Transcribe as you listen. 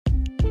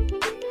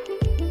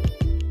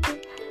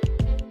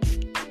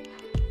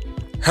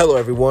Hello,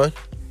 everyone.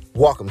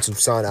 Welcome to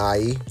Sana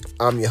IE.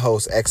 I'm your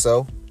host,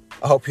 XO.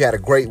 I hope you had a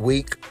great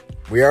week.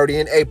 We're already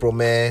in April,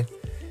 man,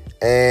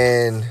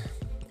 and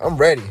I'm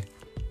ready.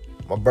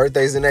 My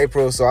birthday's in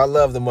April, so I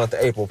love the month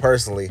of April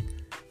personally.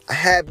 I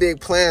had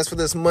big plans for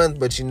this month,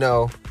 but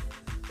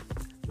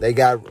they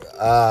got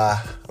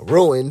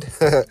ruined.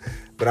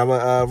 But I'm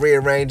going to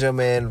rearrange them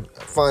and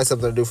find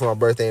something to do for my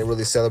birthday and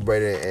really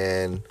celebrate it,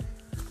 and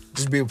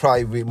just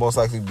most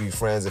likely be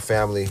friends and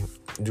family,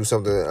 do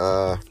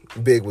something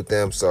big with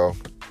them. So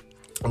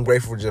I'm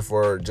grateful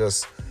for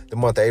just the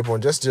month of April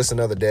and just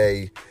another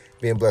day,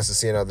 being blessed to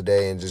see another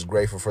day, and just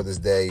grateful for this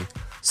day.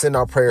 Send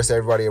our prayers to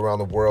everybody around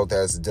the world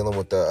that's dealing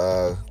with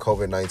the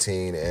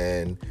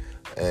COVID-19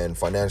 and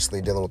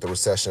financially dealing with the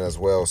recession as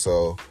well.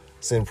 So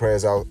send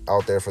prayers out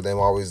there for them.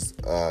 Always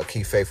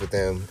keep faith with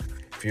them.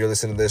 If you're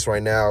listening to this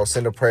right now,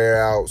 send a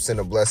prayer out, send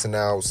a blessing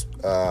out,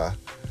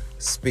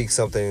 speak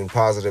something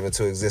positive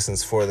into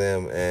existence for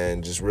them,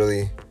 and just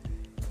really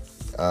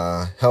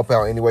help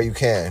out any way you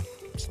can.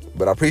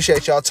 But I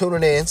appreciate y'all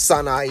tuning in.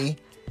 Sanai,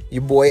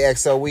 your boy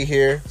XO, we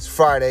here. It's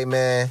Friday,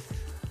 man.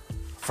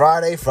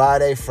 Friday.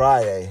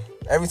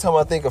 Every time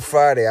I think of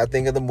Friday, I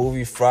think of the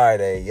movie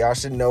Friday. Y'all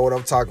should know what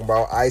I'm talking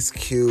about. Ice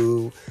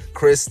Cube,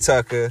 Chris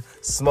Tucker,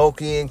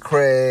 Smokey and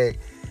Craig.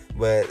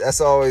 But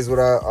that's always what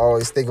I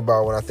always think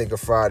about when I think of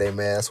Friday,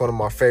 man. That's one of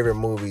my favorite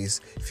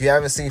movies. If you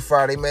haven't seen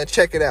Friday, man,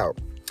 check it out.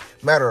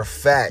 Matter of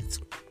fact,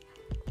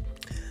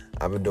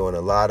 I've been doing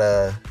a lot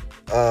of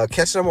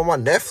catching up on my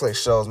Netflix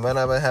shows, man.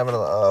 I've been having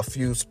a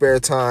few spare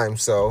time,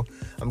 so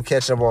I'm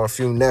catching up on a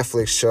few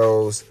Netflix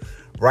shows.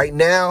 Right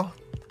now,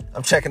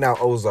 I'm checking out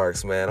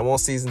Ozarks, man. I'm on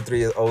season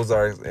 3 of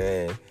Ozarks,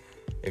 and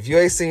if you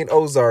ain't seen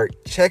Ozark,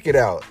 check it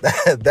out.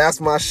 That's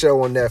my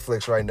show on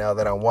Netflix right now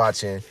that I'm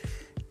watching,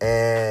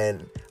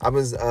 and I'm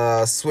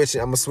gonna switch to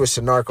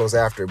Narcos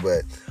after,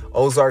 but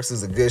Ozarks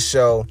is a good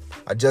show.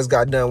 I just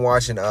got done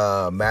watching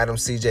Madam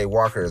C.J.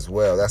 Walker as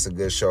well. That's a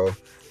good show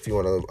if you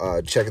want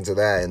to check into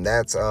that. And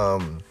that's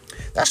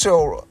that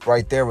show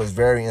right there was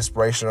very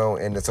inspirational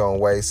in its own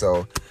way.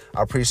 So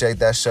I appreciate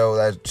that show.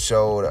 That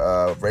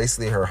showed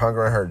basically her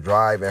hunger and her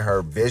drive and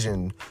her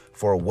vision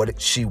for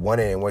what she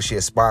wanted and what she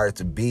aspired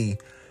to be.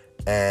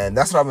 And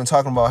that's what I've been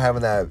talking about,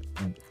 having that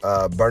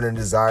burning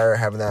desire,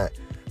 having that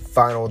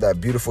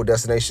beautiful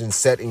destination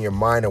set in your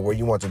mind of where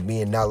you want to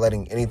be and not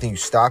letting anything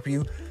stop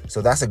you.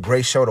 So that's a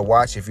great show to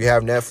watch. If you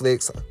have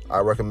Netflix, I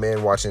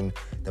recommend watching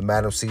the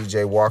Madam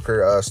C.J.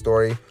 Walker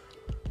story.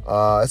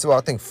 It's about,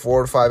 I think,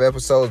 4 to 5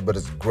 episodes, but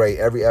it's great.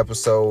 Every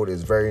episode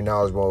is very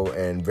knowledgeable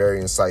and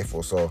very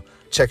insightful. So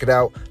check it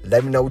out.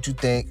 Let me know what you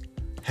think.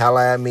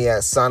 Holla at me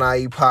at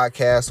Sanai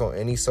Podcast on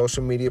any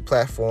social media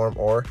platform,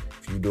 or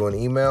if you do an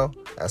email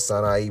at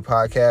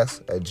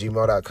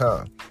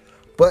sanaiepodcast@gmail.com.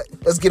 But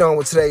let's get on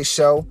with today's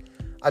show.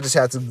 I just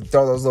had to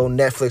throw those little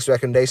Netflix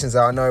recommendations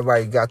out. I know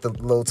everybody got the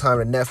little time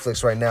to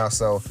Netflix right now,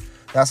 so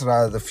that's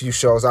the few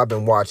shows I've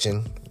been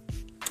watching.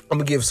 I'm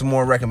going to give some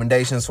more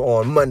recommendations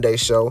on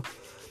Monday's show.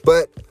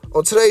 But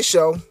on today's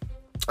show,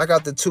 I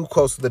got the 2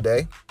 quotes of the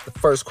day. The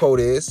first quote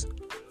is,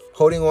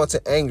 holding on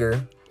to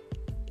anger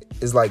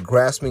is like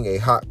grasping a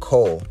hot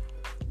coal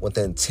with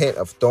the intent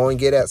of throwing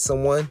it at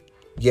someone,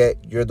 yet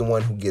you're the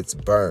one who gets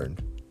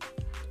burned.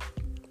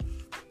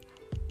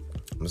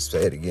 I'm going to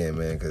say it again,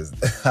 man, because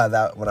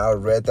when I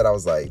read that, I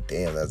was like,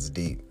 damn, that's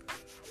deep.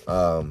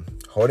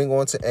 Holding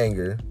on to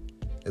anger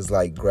is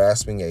like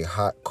grasping a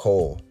hot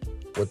coal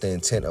with the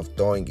intent of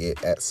throwing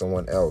it at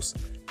someone else,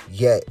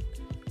 yet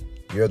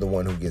you're the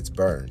one who gets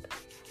burned.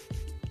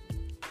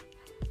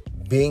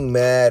 Being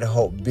mad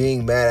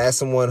at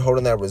someone,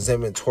 holding that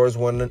resentment towards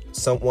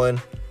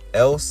someone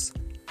else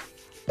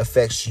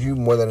affects you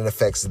more than it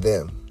affects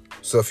them.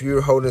 So if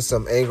you're holding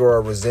some anger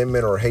or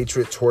resentment or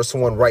hatred towards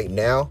someone right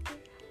now,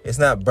 it's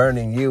not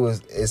burning you.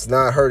 It's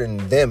not hurting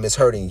them. It's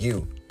hurting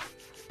you.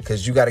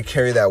 Because you got to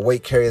carry that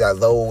weight, carry that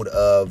load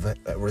of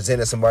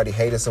resenting somebody,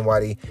 hating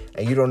somebody,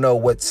 and you don't know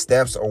what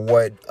steps or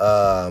what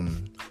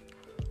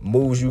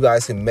moves you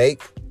guys can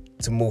make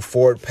to move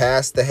forward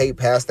past the hate,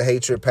 past the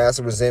hatred, past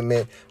the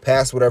resentment,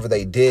 past whatever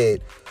they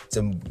did,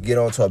 to get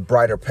onto a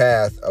brighter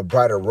path, a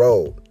brighter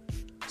road.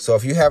 So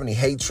if you have any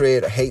hate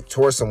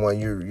towards someone,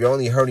 you're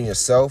only hurting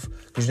yourself,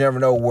 because you never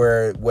know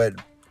where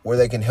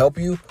they can help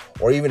you,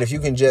 or even if you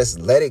can just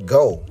let it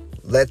go.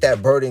 Let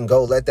that burden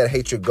go. Let that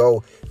hatred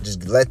go.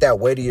 Just let that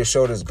weight of your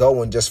shoulders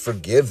go and just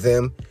forgive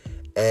them,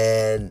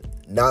 and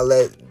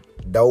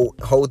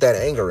don't hold that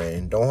anger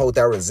in. Don't hold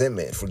that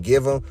resentment.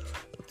 Forgive them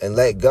and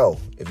let go.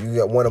 If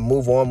you want to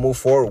move on, move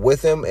forward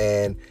with them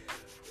and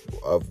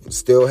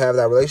still have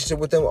that relationship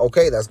with them,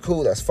 okay, that's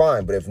cool. That's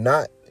fine. But if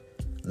not,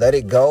 let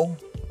it go.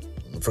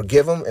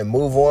 Forgive them and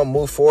move on,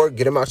 move forward.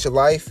 Get them out your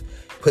life.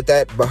 Put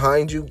that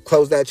behind you,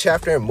 close that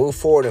chapter, and move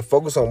forward and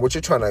focus on what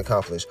you're trying to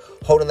accomplish.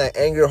 Holding that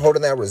anger,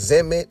 holding that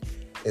resentment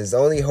is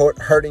only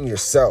hurting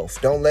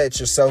yourself. Don't let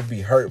yourself be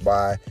hurt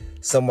by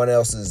someone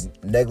else's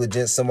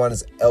negligence, someone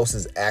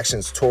else's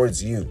actions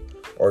towards you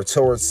or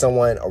towards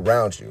someone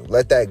around you.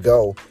 Let that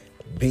go.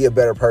 be a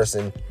better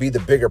person, be the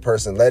bigger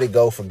person, let it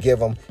go, forgive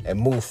them, and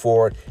move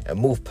forward and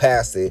move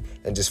past it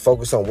and just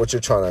focus on what you're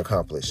trying to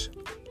accomplish.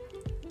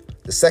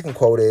 The second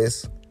quote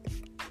is,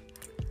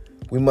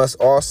 we must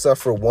all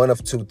suffer one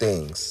of two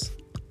things,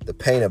 the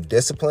pain of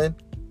discipline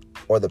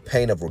or the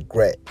pain of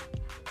regret.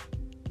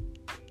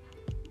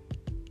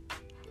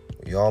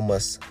 We all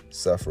must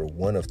suffer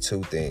one of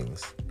two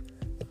things,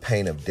 the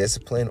pain of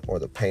discipline or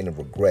the pain of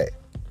regret.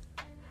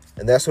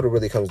 And that's what it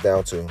really comes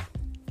down to.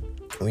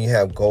 When you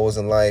have goals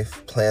in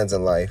life, plans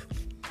in life,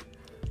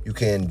 you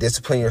can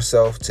discipline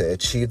yourself to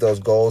achieve those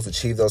goals,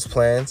 achieve those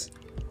plans,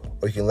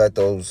 or you can let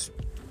those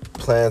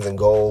plans and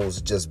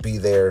goals just be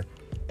there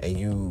and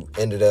you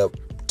ended up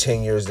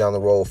 10 years down the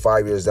road,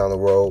 5 years down the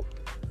road,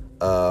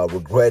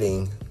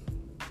 regretting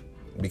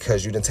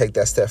because you didn't take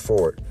that step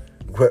forward.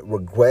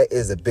 Regret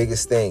is the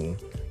biggest thing.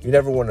 You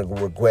never want to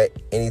regret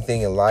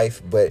anything in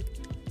life, but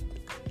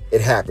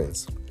it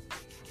happens.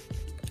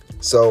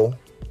 So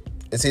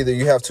it's either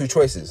you have two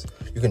choices.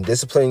 You can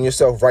discipline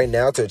yourself right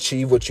now to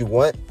achieve what you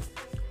want,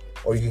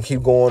 or you can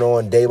keep going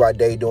on day by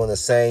day doing the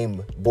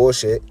same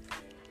bullshit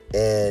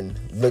and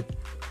look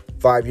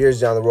 5 years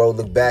down the road,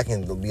 look back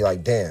and be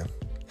like, damn,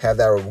 have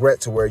that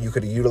regret to where you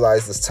could have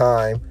utilized this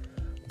time,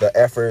 the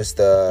efforts,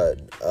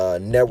 the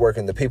network,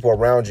 and the people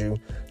around you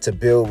to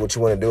build what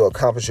you want to do,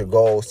 accomplish your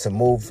goals, to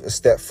move a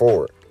step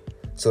forward.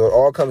 So it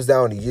all comes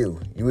down to you.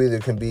 You either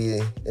can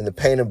be in the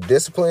pain of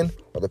discipline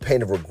or the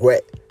pain of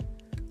regret.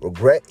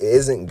 Regret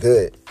isn't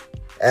good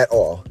at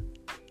all.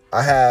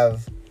 I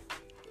have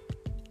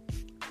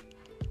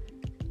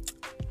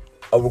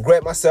a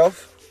regret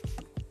myself.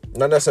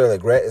 Not necessarily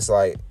regret. It's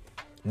like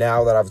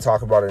now that I've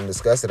talked about it and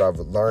discussed it, I've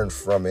learned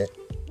from it.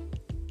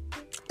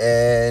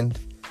 And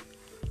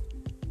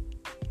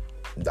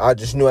I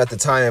just knew at the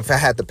time, if I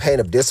had the pain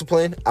of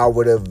discipline, I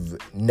would have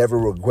never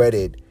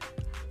regretted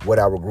what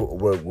I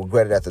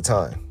regretted at the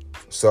time.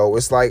 So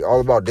it's like all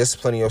about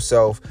disciplining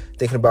yourself,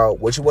 thinking about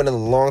what you want in the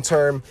long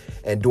term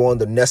and doing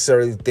the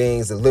necessary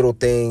things, the little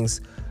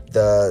things,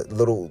 the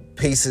little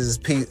pieces,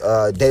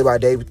 day by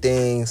day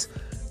things,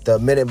 the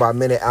minute by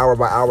minute, hour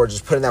by hour,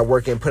 just putting that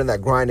work in, putting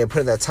that grind in,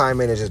 putting that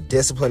time in, and just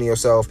disciplining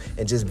yourself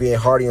and just being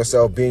hard on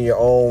yourself, being your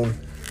own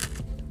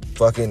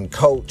fucking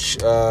coach,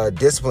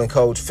 discipline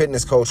coach,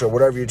 fitness coach, or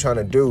whatever you're trying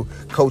to do,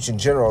 coach in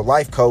general,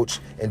 life coach,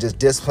 and just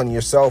discipline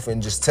yourself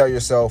and just tell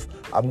yourself,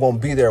 I'm going to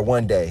be there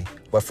one day.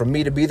 But for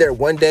me to be there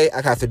one day,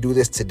 I have to do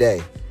this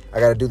today. I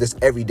got to do this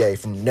every day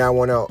from now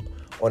on out,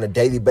 on a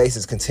daily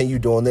basis, continue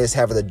doing this,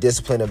 having the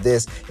discipline of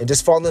this, and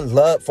just falling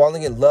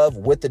in love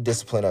with the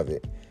discipline of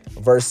it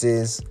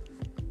versus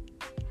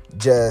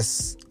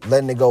just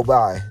letting it go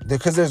by.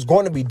 Because there's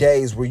going to be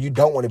days where you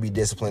don't want to be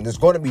disciplined. There's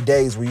going to be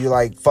days where you're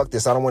like, fuck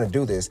this, I don't want to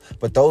do this.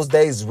 But those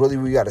days is really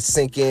where you got to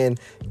sink in,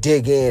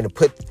 dig in, and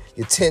put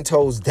your 10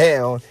 toes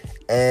down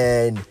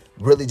and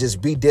really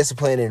just be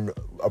disciplined and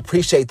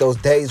appreciate those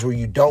days where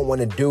you don't want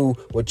to do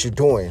what you're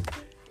doing,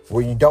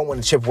 where you don't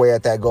want to chip away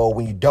at that goal,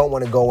 when you don't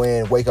want to go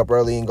in, wake up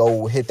early and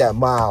go hit that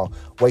mile,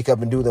 wake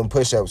up and do them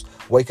push-ups,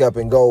 wake up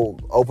and go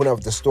open up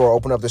the store,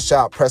 open up the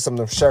shop, press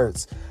them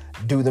shirts,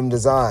 do them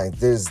designs.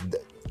 There's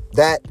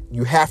that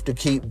you have to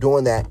keep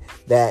doing that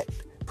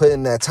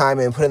putting that time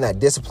in, putting that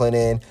discipline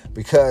in,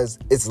 because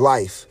it's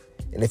life.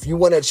 And if you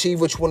want to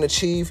achieve what you want to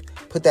achieve,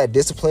 put that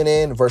discipline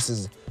in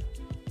versus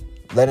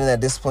letting that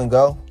discipline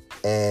go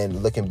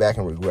and looking back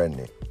and regretting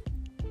it.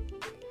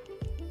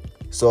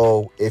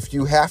 So if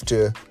you have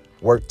to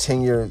work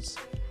 10 years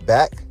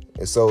back,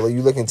 and so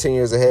you're looking 10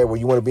 years ahead where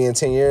you want to be in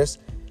 10 years,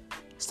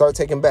 start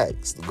taking back.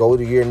 Go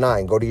to year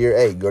 9, go to year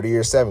 8, go to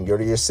year 7, go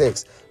to year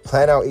 6.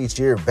 Plan out each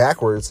year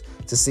backwards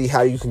to see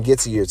how you can get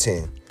to year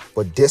 10.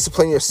 But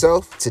discipline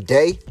yourself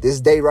today, this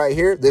day right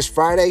here, this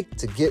Friday,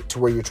 to get to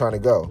where you're trying to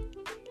go.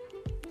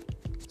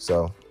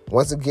 So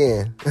once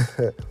again,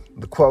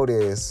 the quote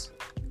is,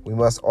 we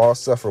must all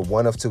suffer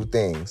one of two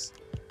things,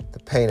 the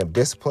pain of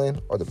discipline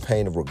or the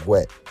pain of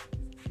regret.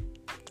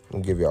 I'm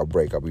going to give y'all a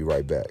break. I'll be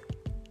right back.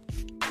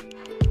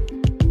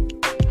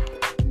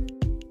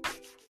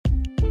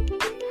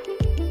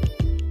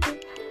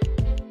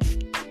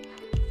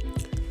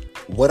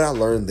 What I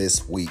learned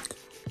this week: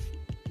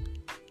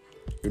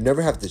 you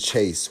never have to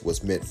chase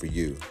what's meant for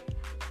you.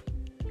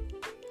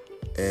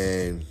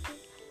 And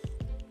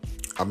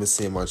I've been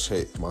seeing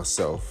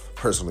myself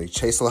personally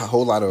chase a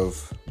whole lot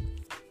of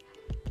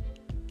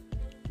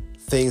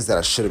things that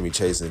I shouldn't be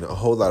chasing. A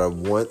whole lot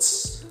of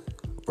wants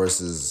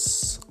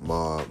versus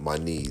my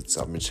needs.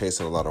 I've been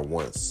chasing a lot of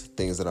wants,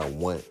 things that I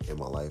want in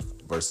my life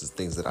versus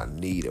things that I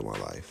need in my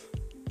life.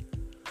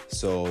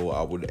 So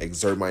I would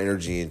exert my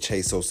energy and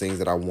chase those things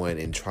that I want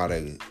and try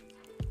to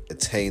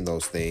attain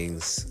those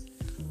things.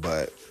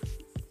 But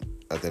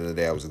at the end of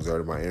the day, I was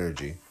exerting my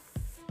energy,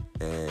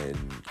 and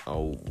I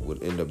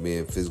would end up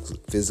being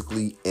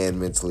physically and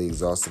mentally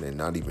exhausted and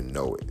not even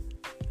know it.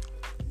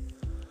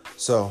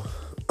 So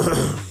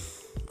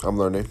I'm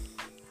learning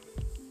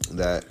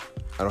that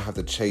I don't have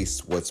to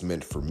chase what's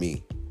meant for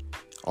me.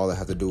 All I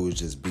have to do is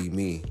just be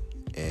me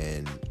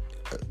and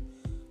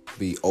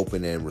be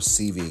open and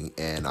receiving,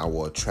 and I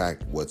will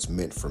attract what's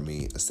meant for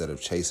me instead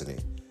of chasing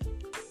it.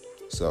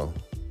 So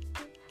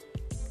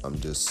let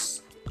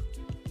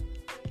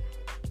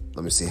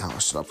me see, how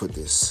should I put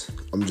this?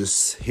 I'm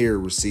just here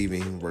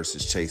receiving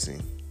versus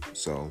chasing.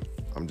 So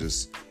I'm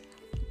just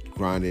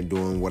grinding,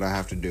 doing what I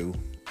have to do,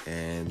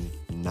 and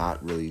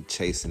not really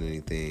chasing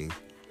anything,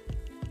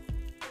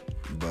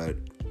 but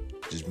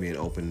just being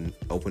open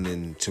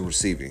to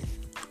receiving,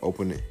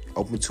 open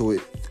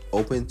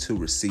to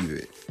receive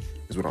it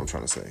is what I'm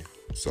trying to say.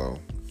 So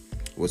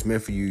what's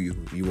meant for you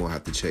won't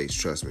have to chase.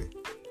 Trust me.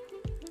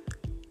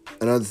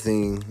 Another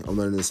thing I'm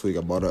learning this week,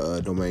 I bought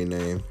a domain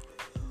name,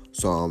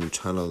 so I'm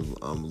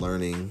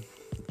learning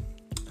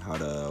how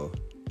to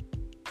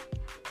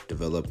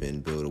develop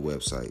and build a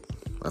website.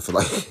 I feel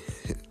like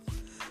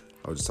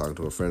I was just talking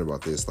to a friend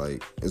about this.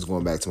 Like, it's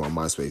going back to my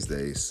MySpace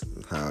days.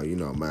 How,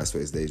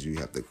 MySpace days, you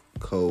have to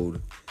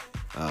code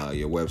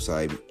your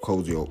website,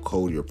 code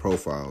your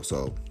profile.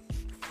 So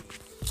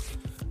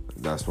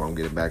that's what I'm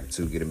getting back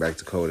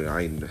to coding.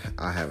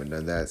 I haven't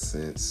done that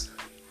since.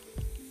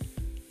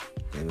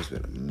 And it's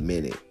been a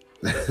minute.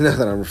 Now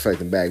that I'm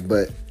reflecting back,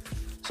 but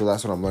so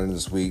that's what I'm learning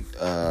this week.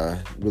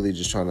 Really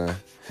just trying to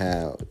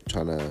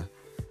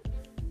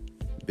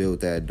build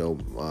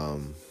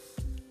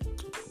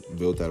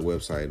that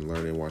website and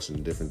learning,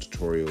 watching different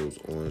tutorials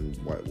on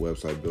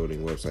website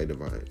building, website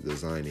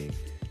designing,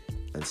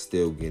 and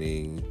still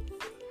getting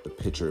the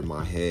picture in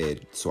my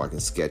head so I can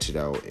sketch it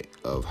out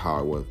of how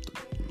I want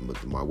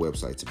my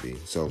website to be.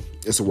 So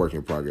it's a work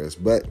in progress,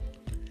 but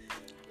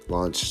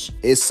launch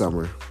is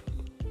summer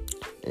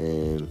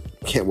and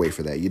can't wait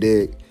for that. You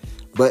dig?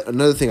 But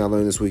another thing I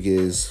learned this week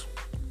is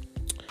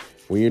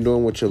when you're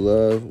doing what you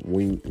love,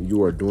 when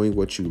you are doing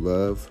what you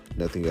love,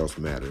 nothing else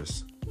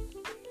matters.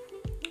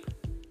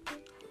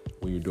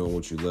 When you're doing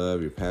what you love,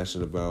 you're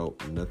passionate about,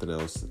 nothing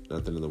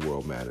in the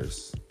world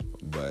matters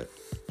but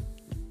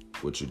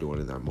what you're doing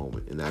in that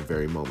moment, in that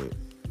very moment.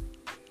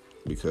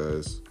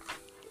 Because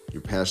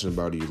you're passionate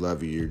about it, you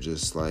love it, you're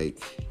just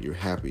like, you're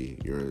happy,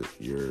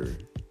 you're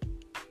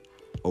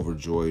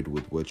overjoyed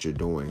with what you're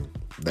doing,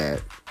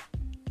 that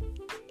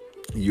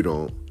you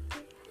don't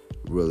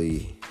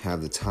really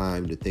have the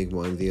time to think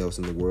about anything else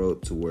in the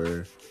world, to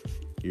where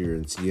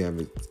you have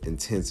an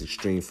intense,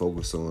 extreme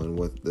focus on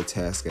what the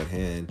task at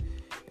hand,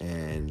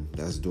 and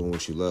that's doing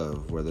what you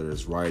love, whether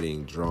it's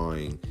writing,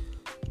 drawing,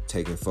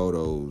 taking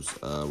photos,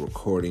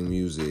 recording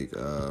music,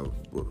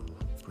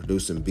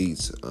 producing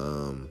beats,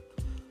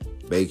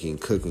 baking,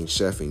 cooking,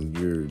 chefing.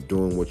 You're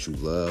doing what you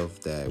love.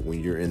 That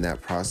when you're in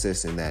that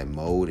process, in that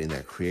mode, in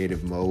that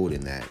creative mode,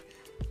 in that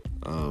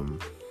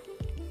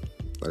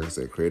like I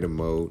said, creative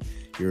mode,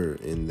 you're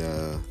in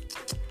the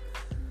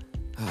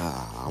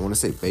I want to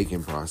say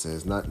baking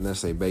process, not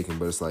necessarily baking,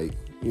 but it's like,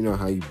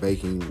 how you're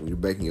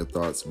baking your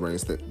thoughts,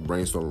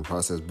 brainstorming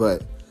process,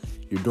 but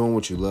you're doing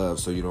what you love,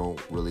 so you don't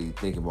really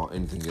think about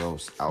anything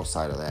else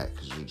outside of that,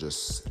 because you're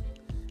just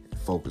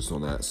focused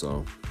on that.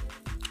 So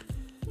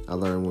I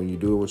learned when you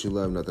do what you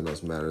love, nothing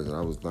else matters, and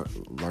I was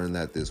learning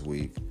that this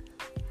week,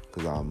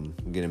 because I'm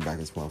getting back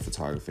into my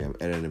photography. I'm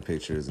editing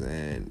pictures,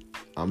 and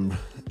I'm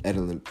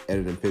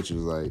editing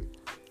pictures like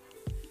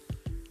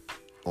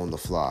on the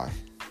fly,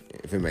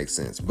 if it makes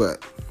sense.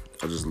 But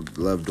I just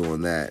love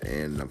doing that,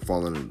 and I'm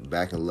falling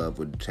back in love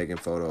with taking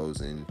photos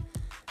and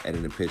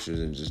editing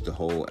pictures and just the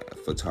whole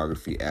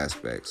photography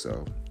aspect.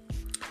 So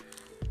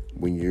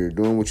when you're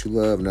doing what you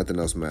love, nothing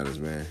else matters,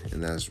 man,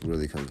 and that's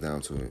really comes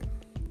down to it.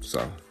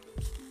 So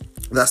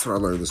that's what I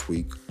learned this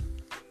week.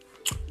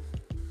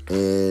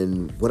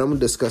 And what I'm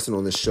discussing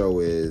on this show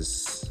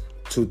is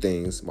two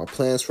things: my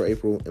plans for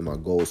April and my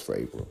goals for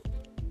April.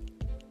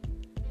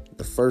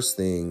 The first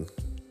thing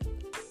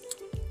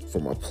for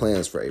my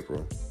plans for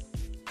April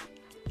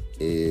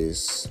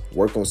is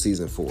work on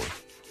season 4.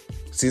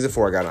 Season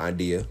 4, I got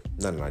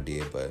not an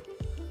idea, but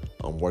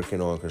I'm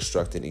working on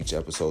constructing each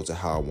episode to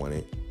how I want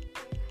it.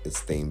 It's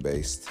theme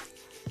based.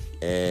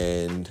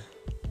 And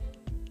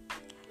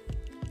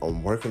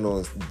I'm working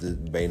on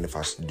debating if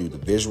I should do the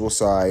visual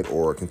side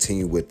or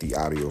continue with the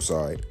audio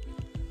side.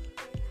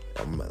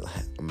 I'm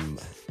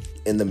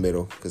in the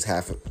middle, because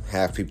half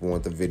people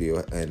want the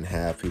video and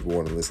half people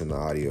want to listen to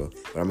audio.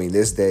 But I mean,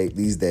 these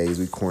days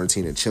we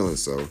quarantine and chilling,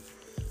 so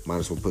might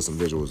as well put some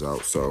visuals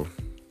out. So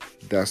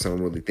that's what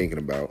I'm really thinking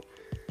about.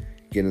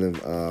 Getting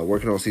them,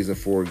 working on season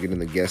 4, getting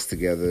the guests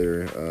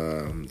together,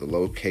 the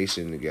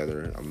location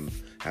together. I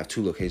have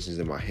 2 locations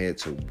in my head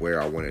to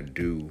where I want to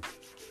do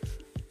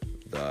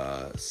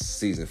the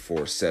season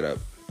 4 setup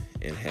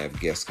and have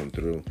guests come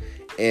through,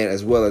 and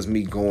as well as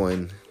me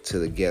going to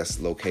the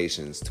guest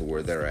locations to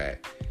where they're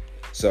at.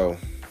 So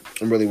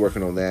I'm really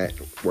working on that,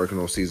 working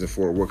on season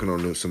 4, working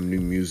on some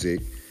new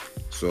music.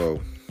 So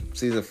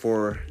season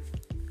 4,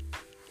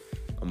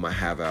 I'm gonna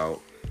have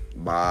out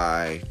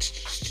by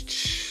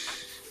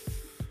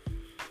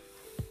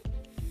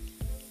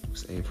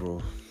it's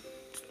April.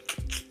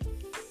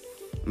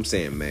 I'm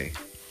saying May.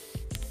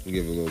 We'll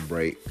give it a little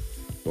break.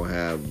 We'll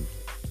have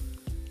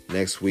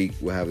next week.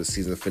 We'll have a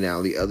season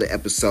finale, other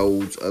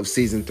episodes of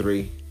season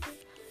 3.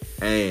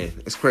 And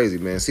it's crazy,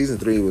 man. Season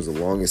 3 was the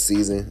longest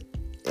season,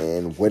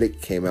 and what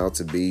it came out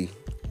to be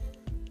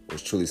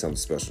was truly something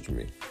special to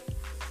me.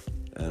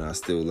 And I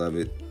still love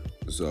it.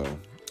 So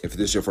if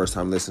this is your first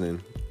time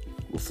listening,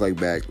 reflect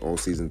back on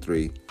season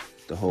 3.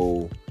 The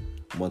whole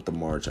month of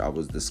March, I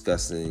was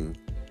discussing,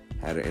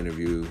 had an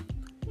interview,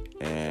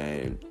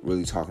 and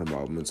really talking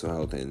about mental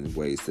health and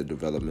ways to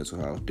develop mental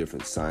health,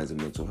 different signs of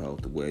mental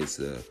health, ways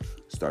to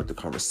start the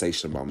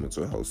conversation about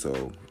mental health.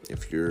 So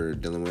if you're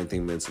dealing with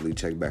anything mentally,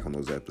 check back on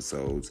those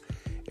episodes.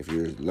 If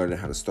you're learning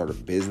how to start a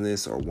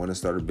business or want to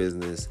start a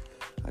business,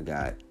 I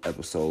got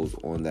episodes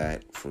on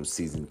that from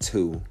season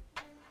 2,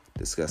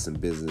 discussing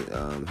business,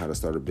 how to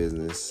start a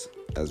business,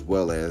 as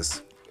well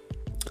as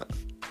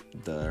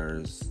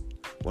there's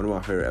one of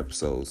my favorite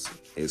episodes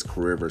is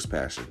Career versus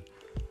Passion,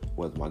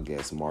 with my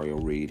guest Mario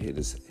Reed.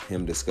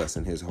 Him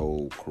discussing his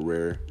whole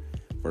career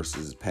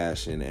versus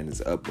passion and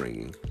his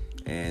upbringing.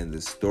 And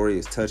the story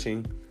is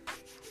touching.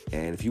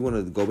 And if you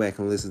want to go back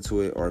and listen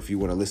to it, or if you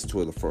want to listen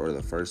to it for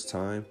the first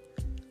time,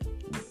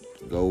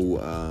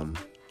 go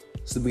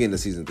it's the beginning of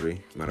season 3,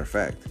 matter of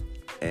fact.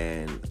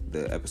 And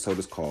the episode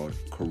is called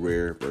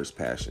Career versus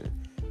Passion.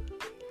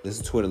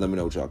 Listen to it and let me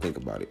know what y'all think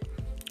about it.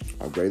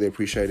 I greatly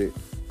appreciate it.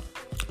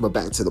 But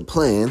back to the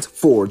plans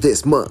for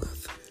this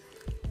month.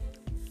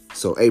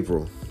 So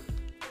April,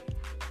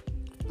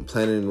 I'm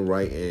planning to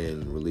write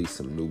and release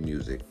some new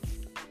music.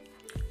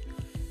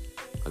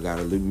 I got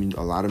a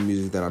lot of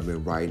music that I've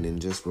been writing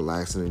and just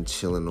relaxing and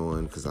chilling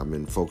on because I've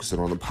been focusing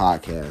on the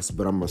podcast.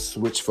 But I'm going to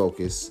switch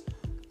focus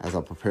as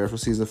I prepare for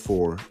season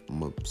 4. I'm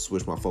going to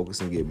switch my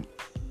focus and get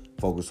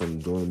focused on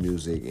doing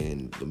music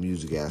and the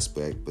music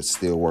aspect, but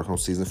still work on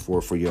season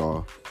 4 for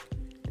y'all.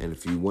 And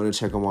if you want to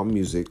check out my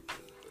music,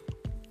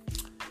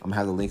 I'm going to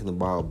have the link in the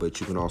bio,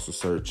 but you can also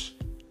search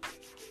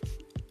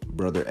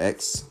Brother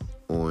X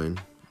on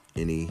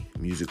any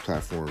music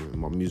platform.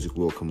 My music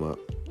will come up.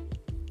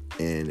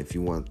 And if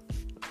you want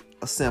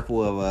a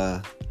sample of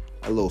a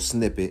little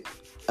snippet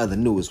of the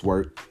newest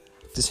work,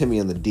 just hit me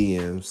on the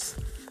DMs.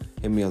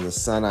 Hit me on the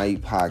Son I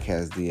Eat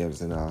podcast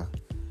DMs, and I'll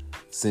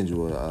send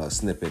you a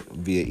snippet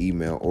via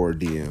email or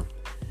DM.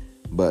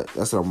 But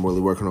that's what I'm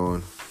really working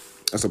on.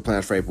 That's a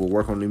plan for April.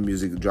 Work on new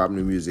music, drop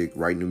new music,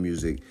 write new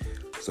music.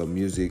 So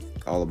music,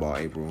 all about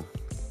April.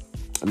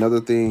 Another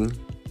thing,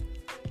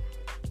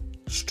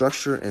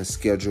 structure and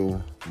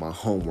schedule my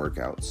home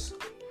workouts.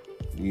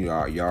 You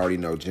already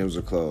know gyms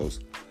are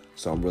closed.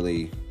 So I'm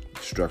really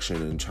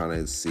structuring and trying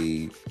to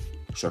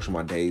structure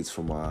my days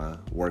for my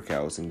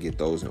workouts and get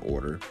those in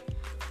order.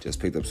 Just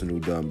picked up some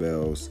new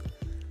dumbbells.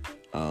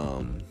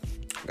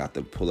 Got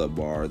the pull-up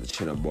bar, the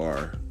chin-up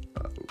bar.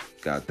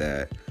 Got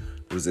that.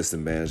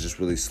 Resistant bands. Just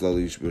really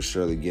slowly but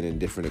surely getting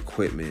different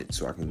equipment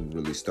so I can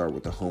really start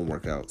with the home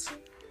workouts.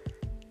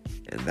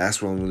 And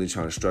that's what I'm really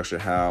trying to structure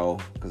how,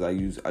 because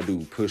I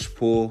do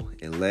push-pull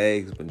and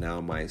legs, but now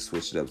I might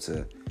switch it up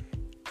to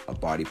a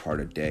body part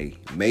a day.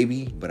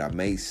 Maybe, but I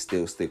may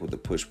still stick with the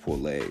push-pull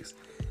legs.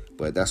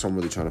 But that's what I'm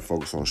really trying to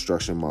focus on,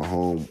 structuring my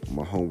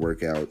home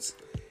workouts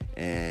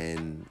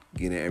and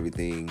getting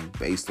everything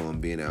based on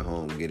being at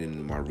home,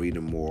 getting my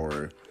reading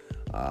more,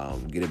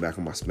 getting back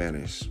on my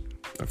Spanish.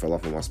 I fell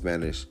off on my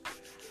Spanish.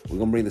 We're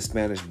going to bring the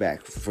Spanish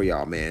back for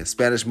y'all, man.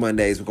 Spanish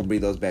Mondays, we're going to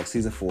bring those back.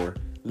 Season 4,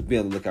 let's be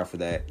on the lookout for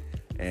that.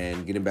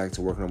 And getting back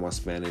to working on my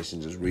Spanish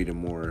and just reading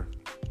more,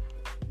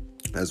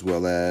 as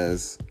well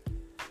as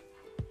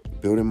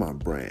building my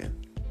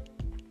brand.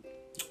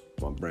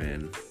 My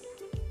brand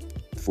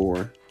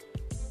for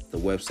the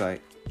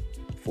website,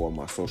 for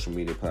my social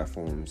media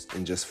platforms,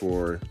 and just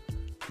for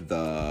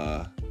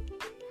the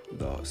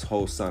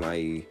whole Son I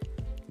Eat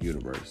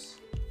universe.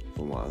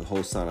 For my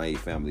whole Son I Eat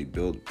family,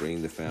 build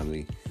the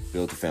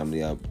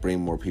family up, bring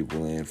more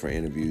people in for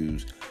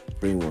interviews,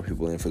 bring more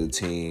people in for the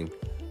team,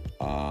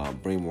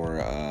 bring more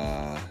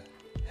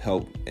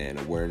help and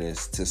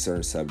awareness to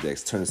certain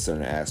subjects, turn to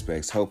certain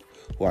aspects, help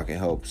who I can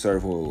help,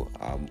 serve who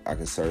I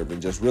can serve,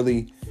 and just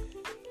really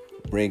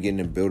bringing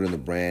and building the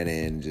brand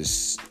and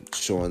just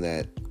showing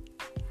that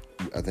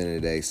at the end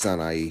of the day, Son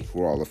I Eat,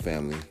 we're all a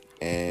family,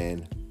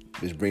 and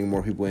just bring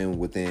more people in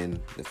within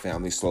the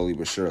family slowly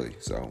but surely.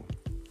 So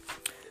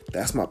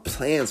that's my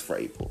plans for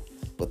April.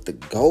 But the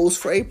goals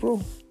for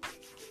April,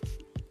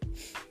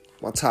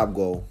 my top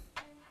goal.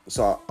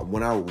 So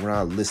when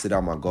I listed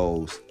out my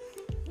goals,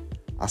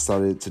 I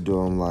started to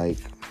do them like,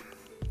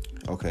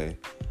 okay,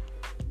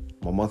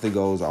 my monthly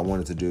goals I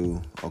wanted to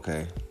do,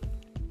 okay,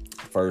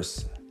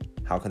 first,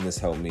 how can this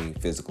help me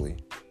physically?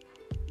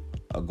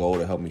 A goal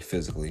to help me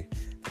physically.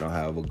 Then I'll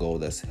have a goal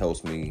that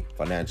helps me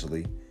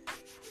financially,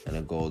 and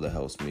a goal that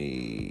helps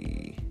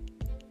me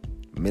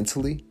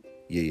mentally.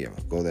 A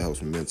goal that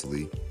helps me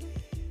mentally,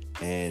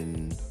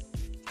 and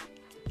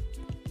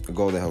a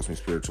goal that helps me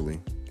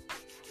spiritually.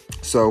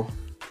 So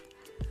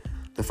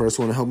the first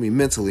one to help me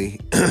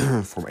mentally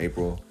from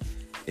April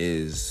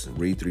is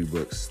read 3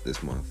 books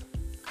this month,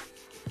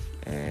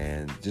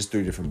 and just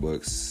 3 different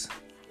books,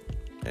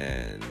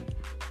 and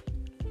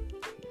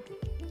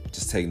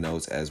just take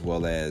notes, as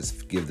well as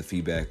give the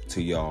feedback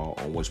to y'all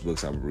on which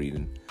books I'm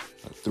reading.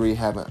 3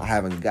 I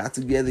haven't got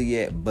together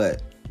yet,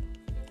 but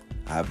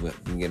I've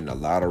been getting a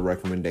lot of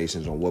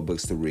recommendations on what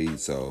books to read,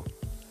 so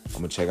I'm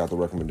gonna check out the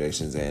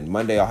recommendations. And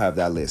Monday I'll have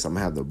that list. I'm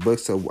gonna have the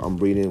books that I'm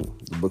reading,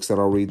 the books that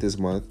I'll read this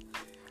month.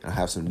 I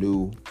have some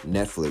new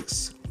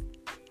Netflix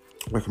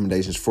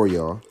recommendations for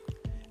y'all,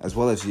 as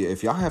well as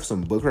if y'all have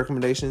some book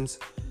recommendations,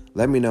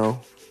 let me know.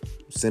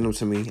 Send them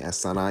to me at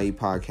Sanai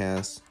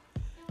Podcast,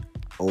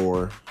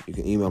 or you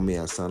can email me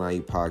at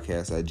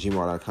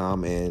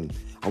sanaiepodcast@gmail.com. And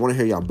I want to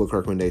hear y'all book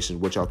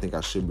recommendations, what y'all think I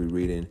should be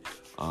reading,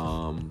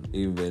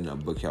 even a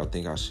book y'all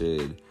think I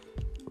should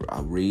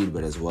read,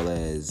 but as well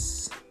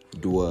as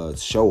do a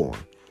show on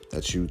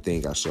that you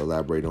think I should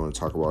elaborate on and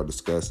talk about,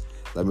 discuss.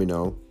 Let me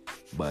know.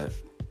 But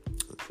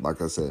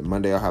like I said,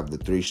 Monday I'll have the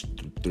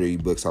three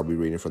books I'll be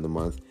reading for the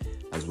month,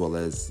 as well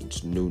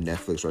as new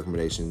Netflix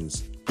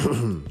recommendations.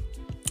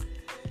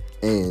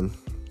 And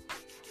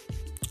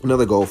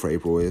another goal for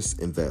April is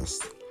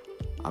invest.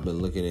 I've been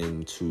looking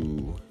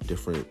into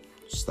different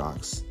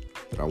stocks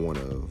that I want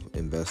to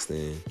invest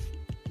in,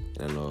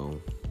 and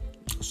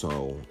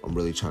so I'm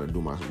really trying to do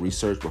my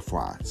research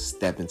before I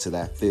step into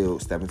that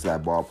field, step into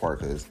that ballpark,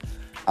 because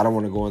I don't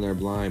want to go in there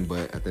blind.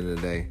 But at the end of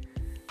the day,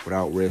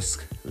 without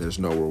risk, there's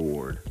no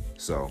reward.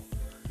 So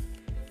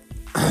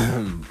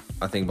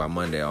I think by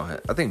Monday,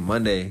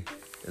 Monday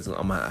is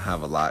I'm gonna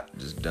have a lot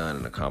just done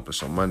and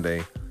accomplished. On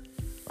Monday,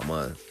 I'm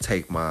gonna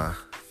take off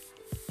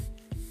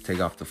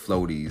the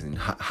floaties and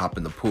hop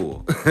in the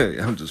pool.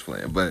 I'm just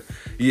playing, but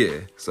yeah.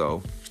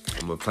 So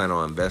I'm gonna plan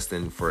on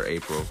investing for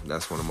April.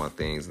 That's one of my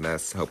things, and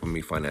that's helping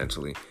me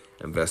financially,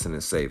 investing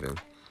and saving.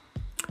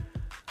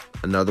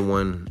 Another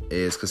one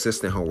is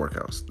consistent home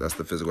workouts. That's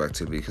the physical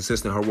activity.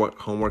 Consistent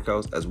home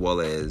workouts, as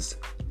well as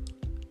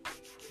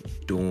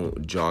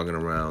jogging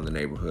around the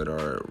neighborhood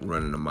or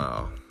running a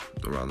mile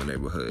around the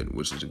neighborhood,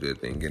 which is a good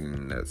thing.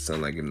 Getting that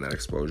sunlight, getting that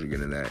exposure,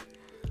 getting that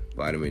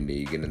vitamin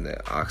D, getting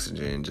that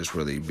oxygen, just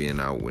really being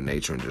out with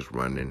nature and just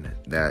running.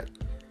 That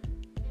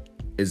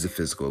is the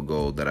physical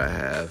goal that I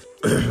have.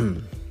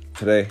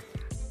 Today,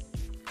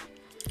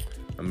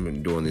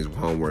 I'm doing these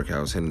home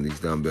workouts, hitting these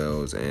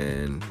dumbbells,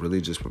 and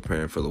really just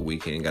preparing for the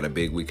weekend. Got a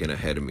big weekend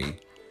ahead of me.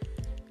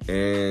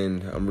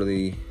 And I'm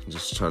really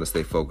just trying to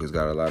stay focused.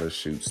 Got a lot of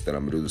shoots that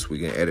I'm going to do this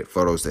weekend.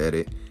 Photos to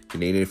edit. If you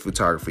need any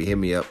photography, hit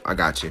me up. I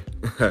got you.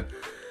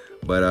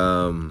 But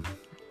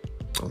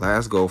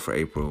last goal for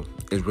April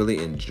is really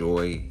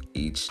enjoy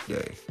each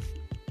day.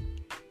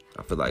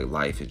 I feel like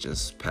life, it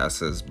just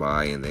passes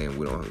by, and then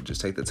we don't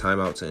just take the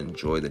time out to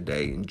enjoy the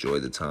day, enjoy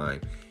the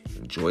time,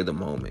 enjoy the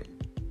moment.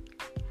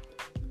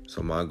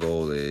 So my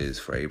goal is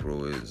for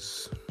April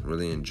is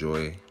really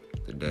enjoy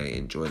the day,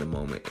 enjoy the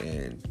moment,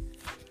 and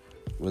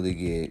really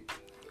get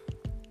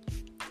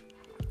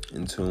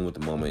in tune with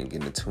the moment,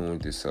 getting in tune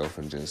with yourself,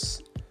 and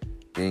just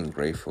being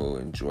grateful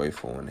and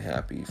joyful and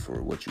happy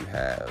for what you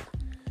have,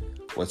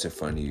 what's in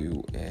front of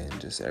you, and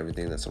just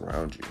everything that's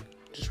around you.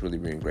 Just really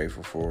being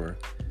grateful for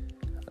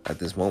at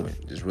this moment.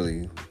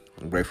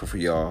 I'm grateful for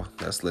y'all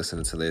that's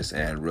listening to this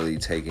and really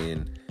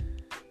taking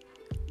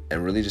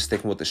and really just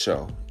sticking with the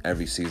show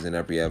every season,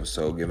 every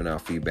episode, giving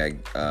out feedback,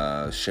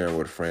 sharing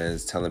with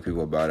friends, telling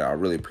people about it. I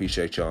really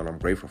appreciate y'all, and I'm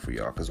grateful for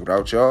y'all, because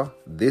without y'all,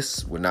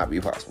 this would not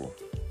be possible.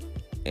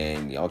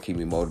 And y'all keep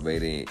me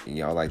motivated, and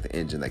y'all like the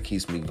engine that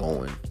keeps me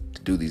going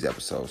to do these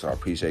episodes. So I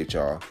appreciate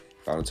y'all.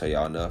 If I don't tell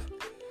y'all enough,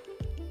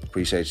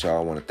 appreciate y'all.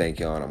 I want to thank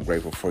y'all, and I'm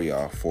grateful for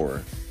y'all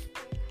for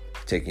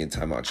taking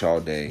time out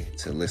y'all day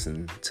to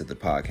listen to the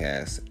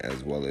podcast,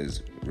 as well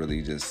as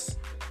really just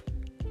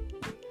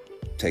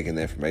taking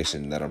the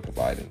information that I'm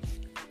providing.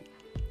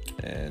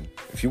 And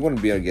if you want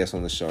to be a guest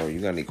on the show, you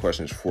got any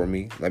questions for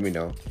me, let me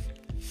know.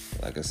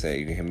 Like I said,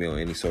 you can hit me on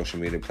any social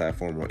media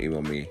platform or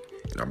email me,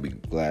 and I'll be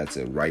glad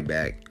to write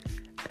back,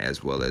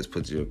 as well as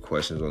put your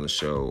questions on the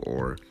show,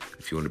 or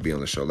if you want to be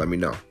on the show, let me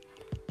know.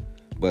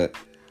 But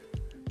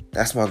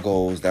that's my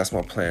goals, that's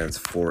my plans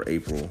for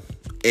April,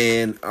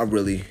 and I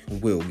really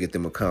will get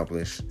them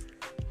accomplished.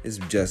 It's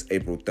just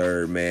April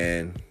 3rd,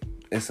 man.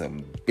 It's a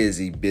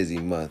busy, busy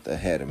month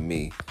ahead of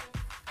me.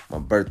 My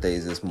birthday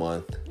is this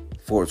month,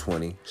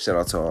 4/20. Shout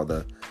out to all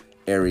the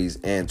Aries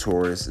and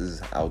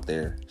Tauruses out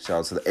there. Shout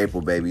out to the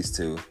April babies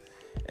too.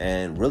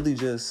 And really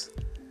just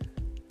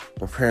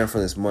preparing for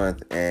this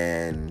month.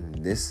 And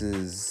this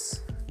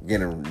is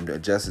getting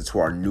adjusted to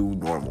our new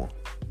normal.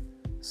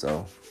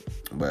 So,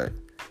 but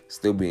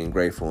still being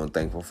grateful and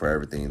thankful for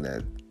everything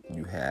that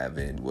you have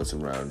and what's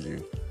around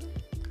you.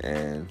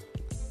 And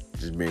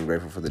just being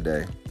grateful for the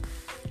day.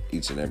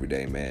 Each and every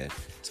day, man.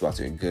 It's about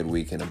to be a good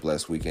weekend, a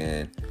blessed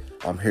weekend.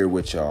 I'm here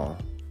with y'all.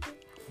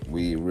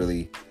 We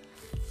really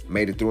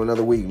made it through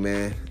another week,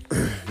 man.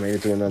 Made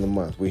it through another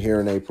month. We're here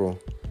in April.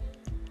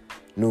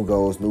 New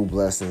goals, new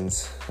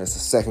blessings. That's the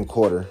second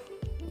quarter.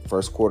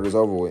 First quarter is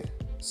over with.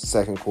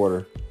 Second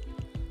quarter.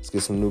 Let's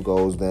get some new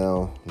goals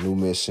down. New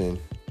mission.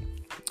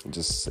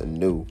 Just a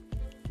new.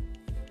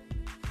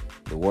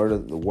 The word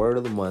of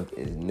the month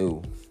is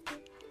new.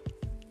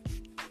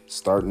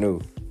 Start new.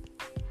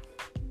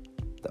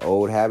 The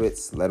old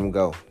habits, let them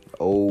go. The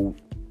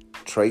old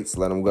traits,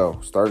 let them go.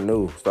 Start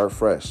new. Start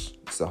fresh.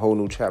 It's It's a whole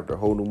new chapter, a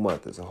whole new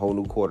month. It's a whole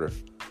new quarter.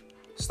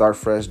 Start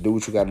fresh. Do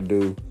what you got to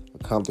do.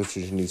 Accomplish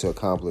what you need to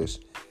accomplish.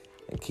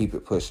 And keep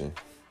it pushing.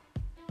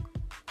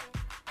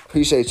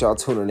 Appreciate y'all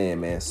tuning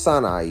in, man.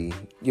 Sana IE,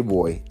 your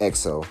boy,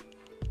 XO.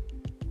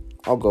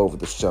 I'll go over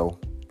the show.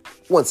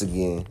 Once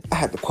again, I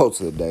had the quotes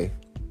of the day.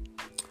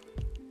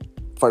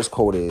 First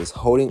quote is,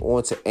 holding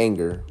on to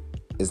anger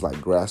is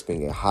like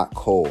grasping a hot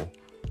coal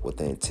with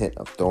the intent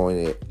of throwing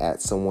it at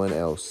someone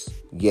else,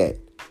 yet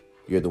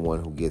you're the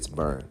one who gets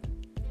burned.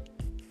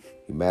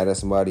 You mad at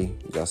somebody,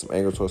 you got some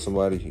anger towards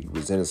somebody, you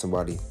resented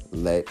somebody,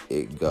 let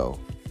it go.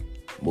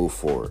 Move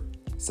forward.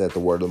 Said the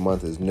word of the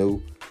month is new.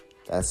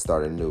 That's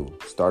starting new.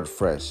 Start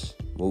fresh.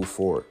 Move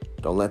forward.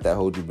 Don't let that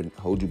hold you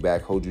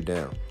back, hold you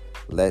down.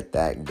 Let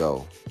that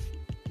go.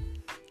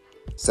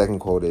 Second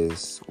quote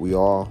is, we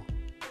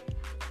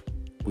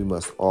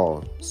must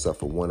all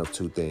suffer one of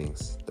two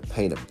things, the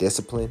pain of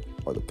discipline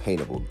or the pain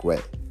of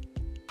regret.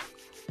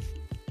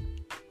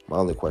 My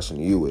only question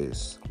to you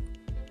is,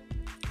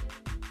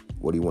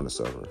 what do you want to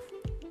suffer?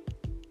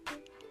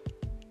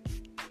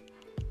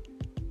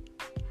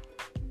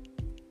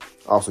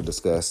 Also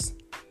discuss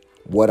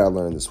what I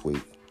learned this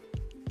week.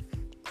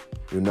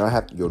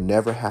 You'll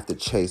never have to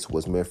chase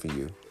what's meant for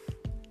you.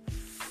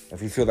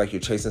 If you feel like you're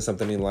chasing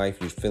something in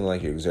life, you're feeling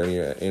like you're exerting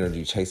your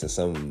energy, chasing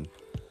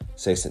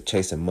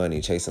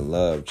money, chasing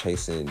love,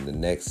 chasing the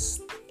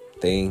next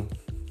thing,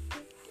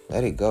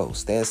 let it go.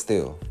 Stand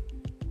still.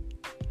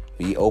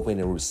 Be open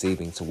and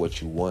receiving to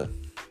what you want.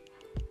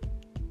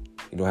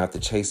 You don't have to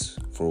chase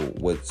for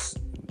what's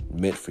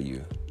meant for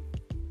you.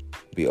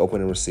 Be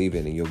open and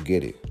receiving and you'll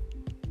get it.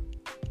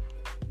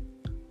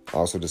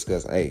 Also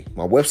discuss, hey,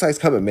 my website's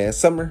coming, man.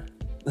 Summer.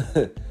 I'm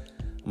going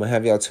to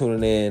have y'all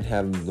tuning in,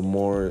 having the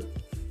more,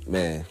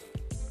 man,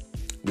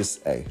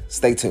 just, hey,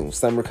 stay tuned.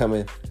 Summer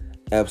coming,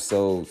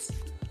 episodes.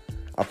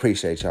 I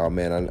appreciate y'all,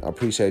 man. I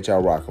appreciate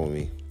y'all rocking with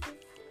me.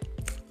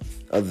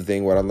 Other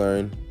thing, what I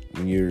learned,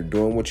 when you're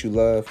doing what you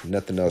love,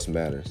 nothing else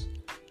matters.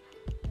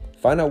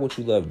 Find out what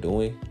you love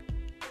doing,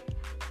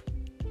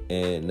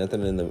 and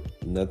nothing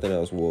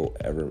else will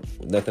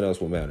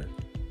matter.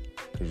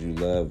 Because you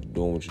love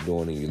doing what you're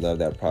doing, and you love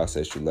that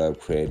process. You love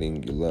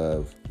creating. You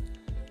love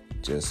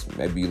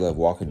maybe you love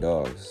walking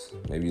dogs.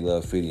 Maybe you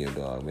love feeding your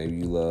dog. Maybe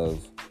you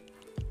love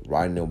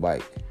riding your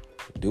bike.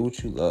 Do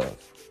what you love.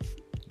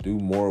 Do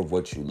more of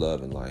what you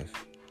love in life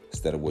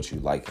instead of what you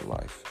like in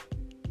life.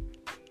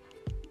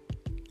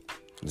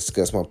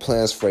 Discuss my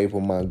plans for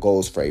April, my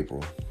goals for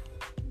April.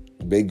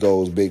 Big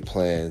goals, big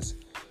plans.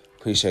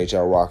 Appreciate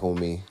y'all rocking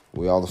with me.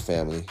 We all the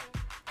family.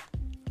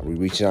 I'll be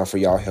reaching out for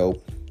y'all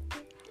help.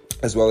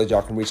 As well as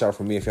y'all can reach out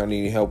for me if y'all need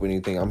any help,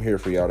 anything. I'm here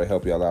for y'all to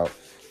help y'all out.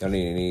 Y'all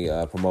need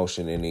any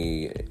promotion,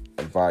 any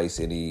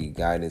advice, any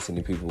guidance,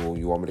 any people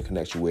you want me to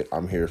connect you with,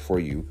 I'm here for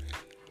you.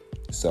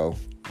 So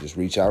just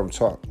reach out and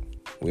talk.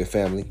 We're a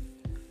family.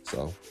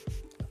 So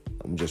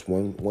I'm just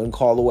one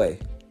call away.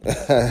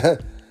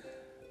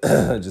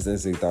 Just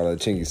instantly thought of a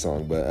Chingy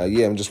song. But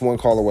yeah, I'm just one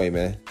call away,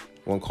 man.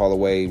 One call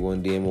away,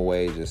 one DM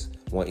away, just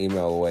one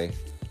email away.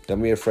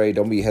 Don't be afraid.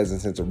 Don't be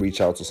hesitant to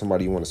reach out to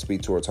somebody you want to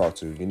speak to or talk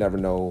to. You never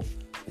know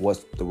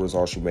what the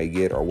results you may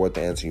get or what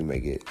the answer you may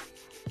get.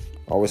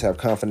 Always have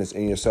confidence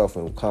in yourself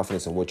and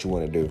confidence in what you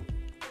want to do.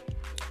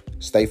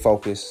 Stay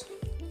focused.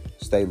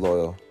 Stay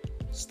loyal.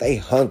 Stay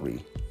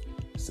hungry.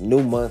 It's a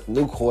new month,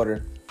 new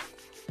quarter.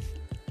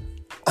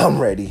 I'm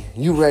ready.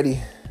 You ready?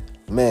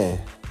 Man,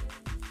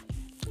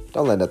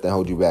 don't let nothing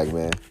hold you back,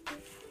 man.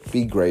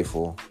 Be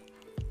grateful.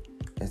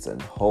 It's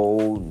a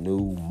whole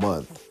new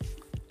month.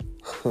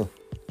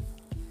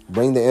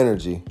 Bring the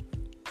energy.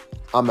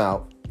 I'm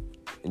out.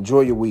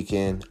 Enjoy your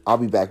weekend. I'll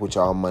be back with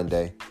y'all on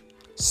Monday.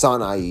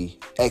 Sana IE,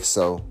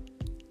 XO.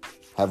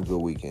 Have a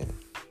good weekend.